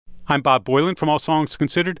I'm Bob Boylan from All Songs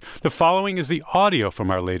Considered. The following is the audio from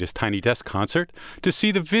our latest Tiny Desk concert. To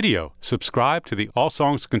see the video, subscribe to the All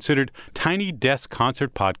Songs Considered Tiny Desk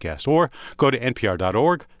Concert podcast or go to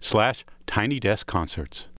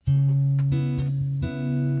npr.org/tinydeskconcerts.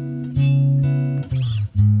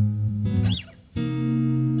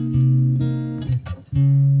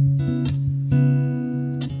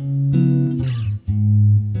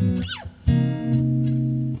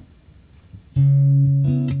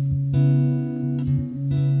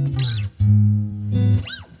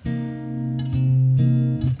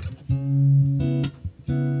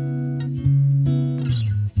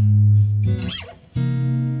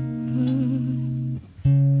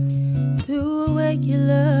 Your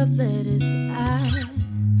love letters, I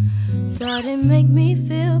thought it'd make me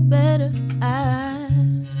feel better. I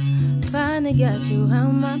finally got you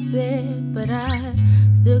out my bed, but I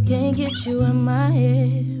still can't get you out my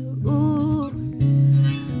head. Ooh,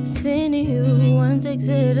 sending you one text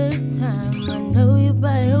at a time. I know you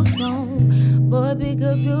by your phone, boy, pick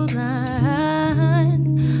up your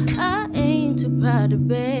line. I ain't too proud to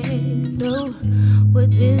beg, so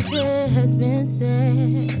what's been said has been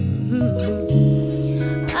said.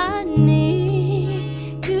 I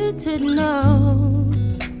need you to know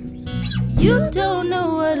you don't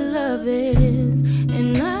know what love is,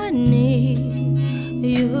 and I need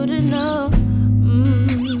you to know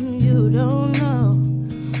you don't know,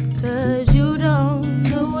 'cause you don't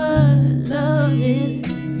know what love is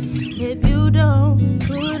if you don't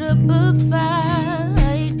put up a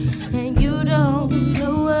fight, and you don't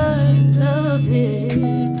know what love is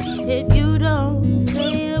if you don't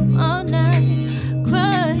stay up all night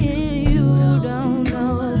crying. You don't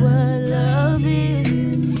know what love is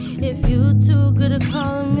if you too good to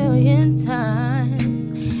call a million times,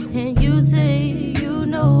 and you say you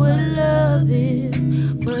know what love is,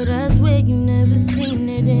 but I swear you never seen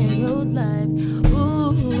it in your life.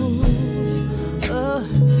 Ooh, oh,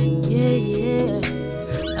 yeah, yeah,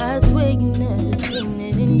 I swear you never seen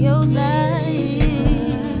it in your life.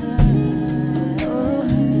 Oh,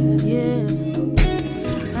 yeah,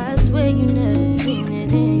 I swear you never seen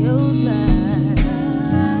it in your life.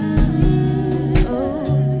 Oh,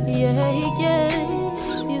 yeah, yeah,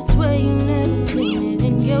 you swear you never seen it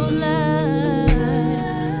in your life.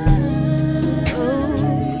 Oh,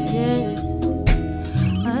 yes,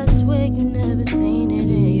 I swear you never seen it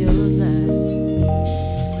in your life.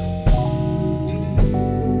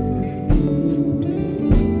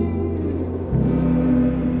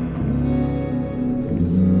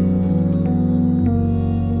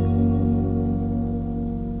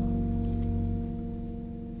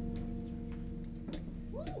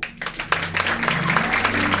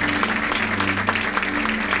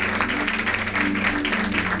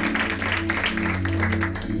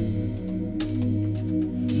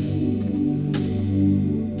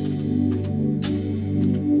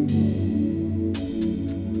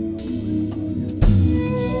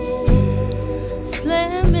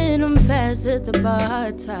 Slamming them fast at the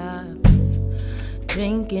bar tops,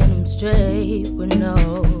 drinking them straight with no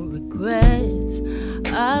regrets.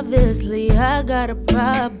 Obviously I got a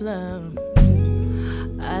problem,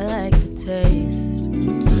 I like the taste.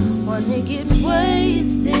 Wanna get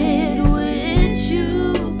wasted with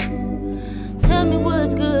you. Tell me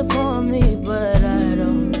what's good for me, but I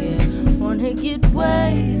don't care. Wanna get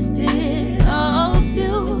wasted off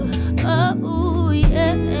you. Oh,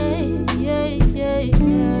 yeah, yeah, yeah,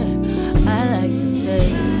 yeah. I like the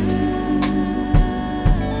taste.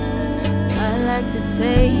 I like the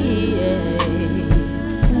taste.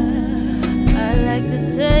 I like the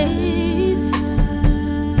taste.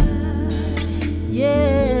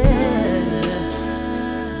 Yeah.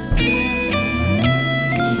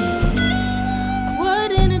 What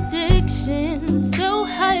an addiction, so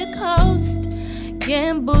high a cost.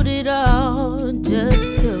 Gambled it all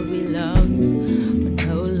just to be lost. But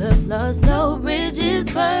no love lost, no bridges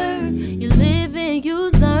burned. You live and you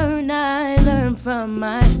learn. I learn from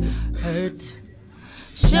my hurts.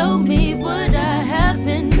 Show me what I have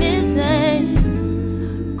been missing.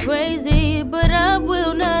 Crazy, but I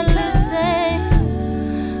will not listen.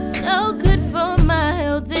 No good for my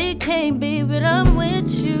health, it can't be, but I'm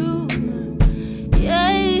with you.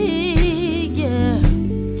 Yeah, yeah.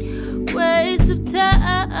 Waste of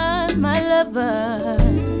time, my lover.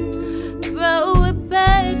 Throw it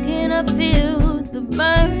back and I feel the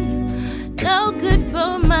burn. No good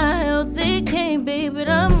for my health, it can't be, but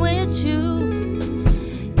I'm with you.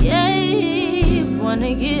 Yeah,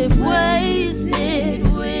 wanna get wasted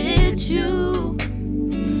with you.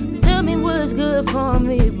 Tell me what's good for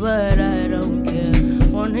me, but I don't care.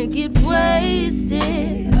 Wanna get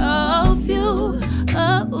wasted off you.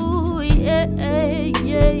 Oh,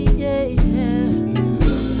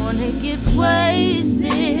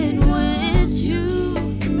 wasted with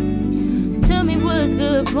you. Tell me what's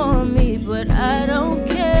good for me, but I don't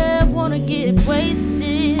care. Wanna get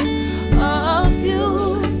wasted off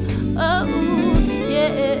you. Oh,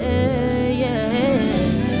 yeah, yeah.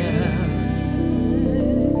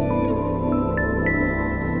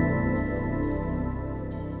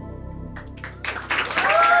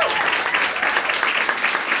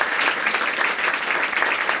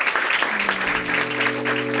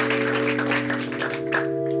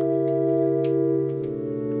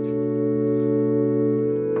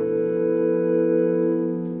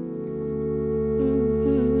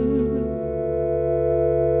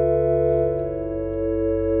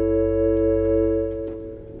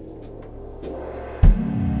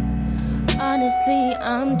 Honestly,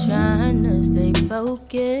 I'm trying to stay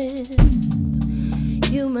focused.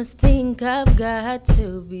 You must think I've got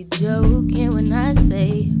to be joking when I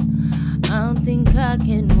say I don't think I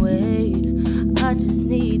can wait. I just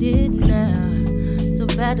need it now, so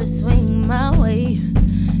bad to swing my way.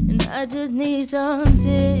 And I just need some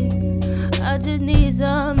dick, I just need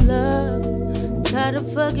some love. Tired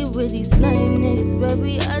of fucking with these lame niggas,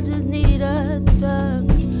 baby, I just need a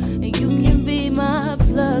thug. And you can be my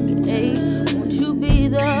plug, ayy. Won't you be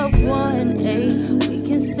the one, ayy? We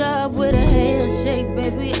can start with a handshake,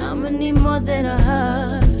 baby. I'ma need more than a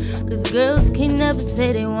hug. Cause girls can't never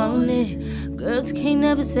say they want it. Girls can't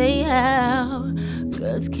never say how.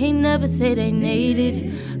 Girls can't never say they need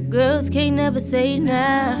it. Girls can't never say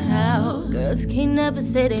now. Girls can't never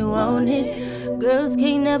say they want it. Girls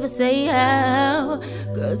can't never say how.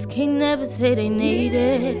 Girls can't never say they need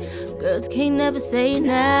it. Girls can't never say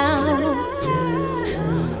now.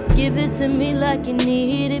 Give it to me like you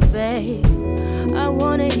need it, babe. I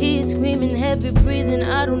wanna hear you screaming, heavy breathing.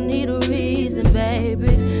 I don't need a reason,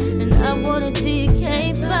 baby. And I want it till you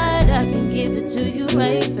can't fight. I can give it to you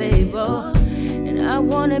right, babe. And I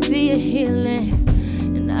wanna be a healing,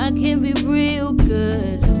 and I can be real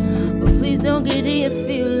good. But please don't get in your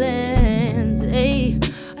feelings, ayy.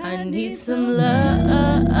 I need some love,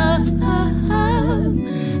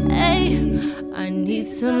 ayy. I need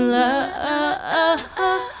some love,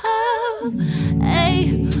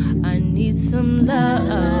 ayy. I need some love,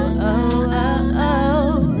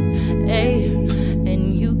 ayy.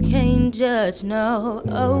 And you can't judge, no,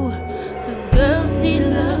 cause girls need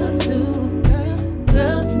love too.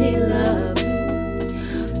 Girls need love.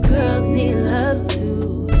 Girls need love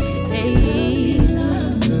too, ayy.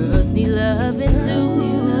 Girls need loving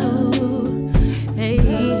too,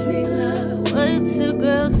 ayy. So what's a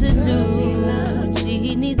girl to do?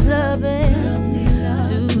 She needs loving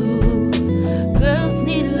too. Girls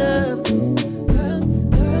need love.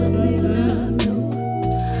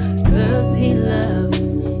 Girls need love.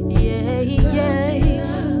 Yeah,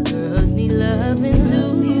 yeah. Girls need loving too.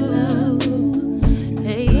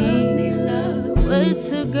 Hey, so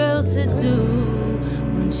what's a girl to do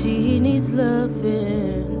when she needs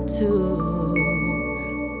loving too?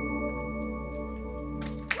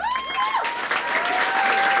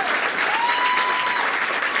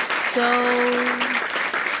 So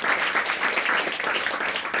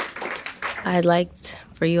I'd like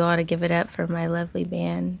for you all to give it up for my lovely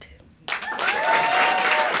band.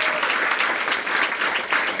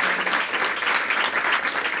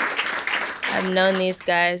 I've known these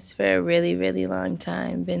guys for a really, really long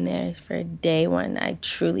time. Been there for day one. I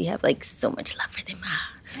truly have like so much love for them.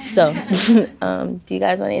 So, do you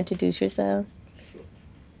guys want to introduce yourselves?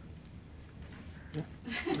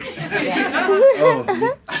 Oh,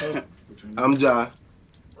 I'm Ja.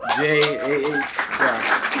 J-A-A. Ja.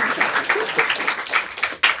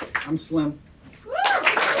 I'm Slim.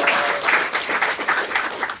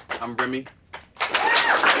 I'm Remy.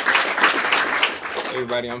 Hey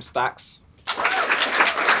everybody, I'm Stocks.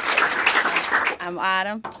 I'm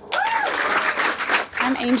Autumn.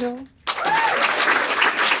 I'm Angel.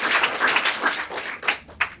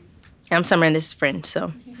 I'm Summer, and this is Friend.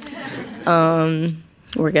 So,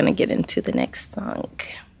 we're gonna get into the next song.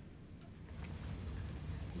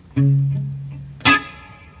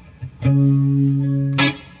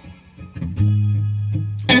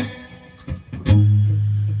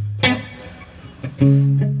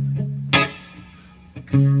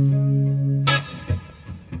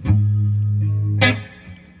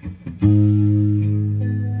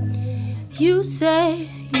 You say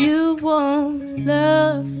you want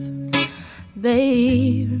love,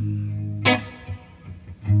 babe.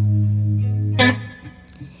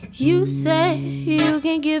 You say you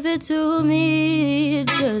can give it to me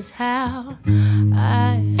just how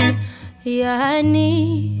I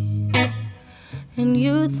need. And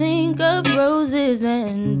you think of roses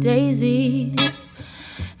and daisies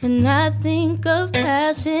And I think of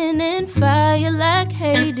passion and fire like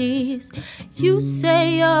Hades. You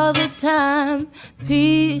say all the time,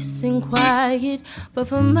 peace and quiet. But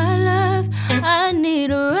for my life, I need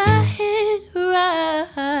a riot.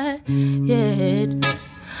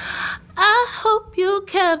 I hope you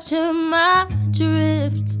capture my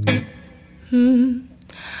drift.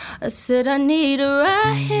 I said I need a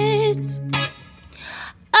riot.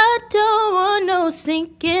 I don't want no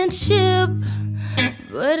sinking ship,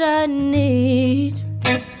 but I need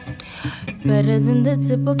better than the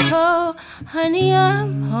typical. Honey,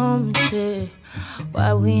 I'm homesick.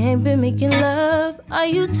 Why we ain't been making love? Are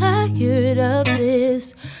you tired of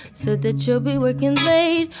this? Said that you'll be working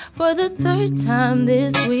late for the third time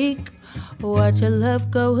this week. Watch your love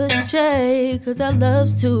go astray, 'cause our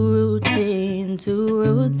love's too routine, too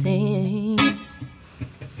routine.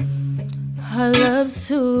 Our love's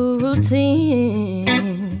too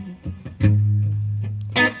routine,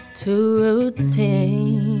 too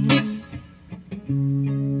routine,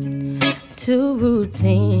 too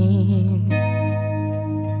routine.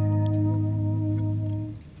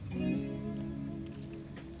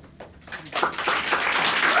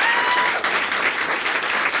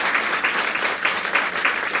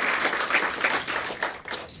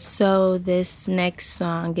 So this next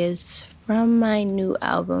song is from my new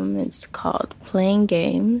album. It's called Playing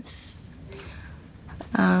Games.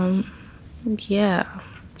 Yeah,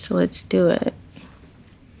 so let's do it.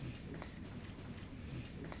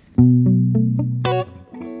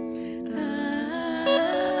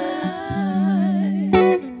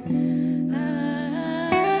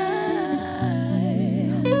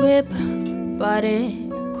 Whip, bought it,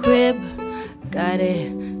 crib, got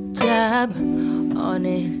it, job on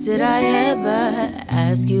it. Did I ever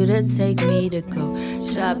ask you to take me to go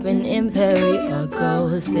shopping in Paris or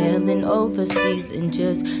go sailing overseas and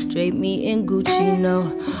just drape me in Gucci? No,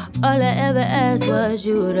 all I ever asked was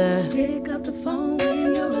you to pick up the phone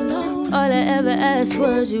when you're alone. All I ever asked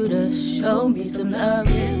was you to show me some love.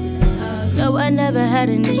 No, I never had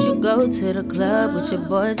an issue. Go to the club with your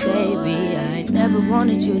boys, baby. I never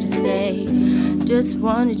wanted you to stay, just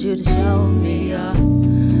wanted you to show me up.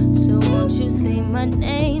 So won't you say my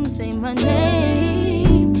name, say my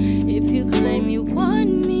name? If you claim you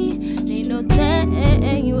want me, ain't no that,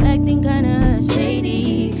 and you acting kinda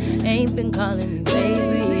shady. Ain't been calling me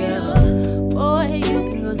baby, yeah. Boy, you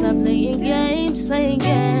can go stop playing games, playing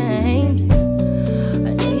games.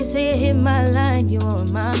 I know you say you hit my line, you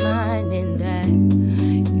on my mind, and that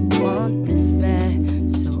you want this bad,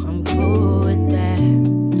 so I'm cool with that.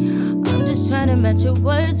 I'm just trying to match your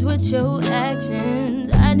words with your actions.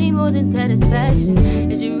 I need more than satisfaction.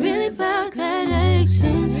 Is you really about that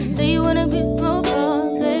action? Say you wanna be more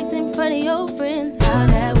complex in front of your friends. How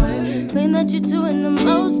that work? Claim that you're doing the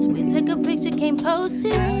most. We take a picture, can't post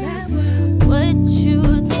it. What you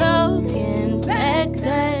talking? Back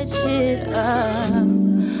that shit up.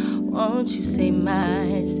 Won't you say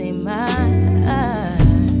my, say my?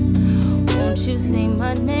 Won't you say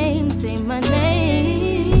my name, say my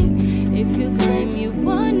name? If you claim you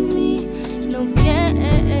want me, no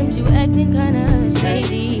games, you acting kinda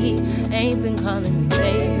shady. Ain't been calling me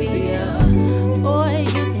baby, yeah. Boy,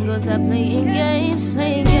 you can go stop playing games,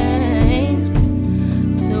 playing games.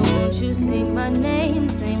 So won't you say my name,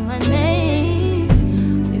 say my name?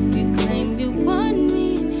 If you claim you want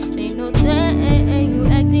me, ain't no that, you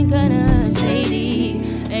acting kinda shady.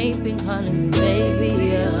 Ain't been calling me baby,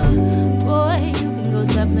 yeah. Boy, you can go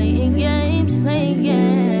stop playing games, playing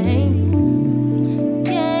games.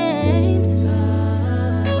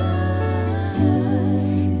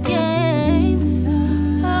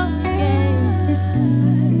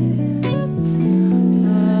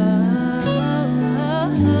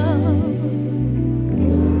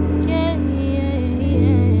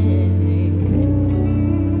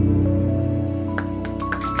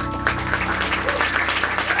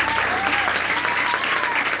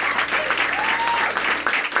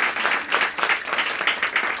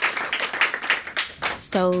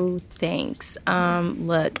 So thanks.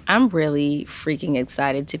 Look, I'm really freaking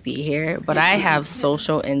excited to be here, but I have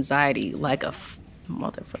social anxiety like a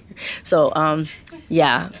motherfucker. So,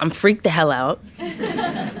 yeah, I'm freaked the hell out.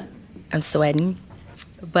 I'm sweating.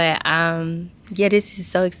 But, yeah, this is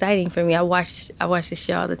so exciting for me. I watch this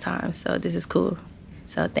show all the time, so this is cool.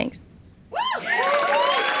 So thanks.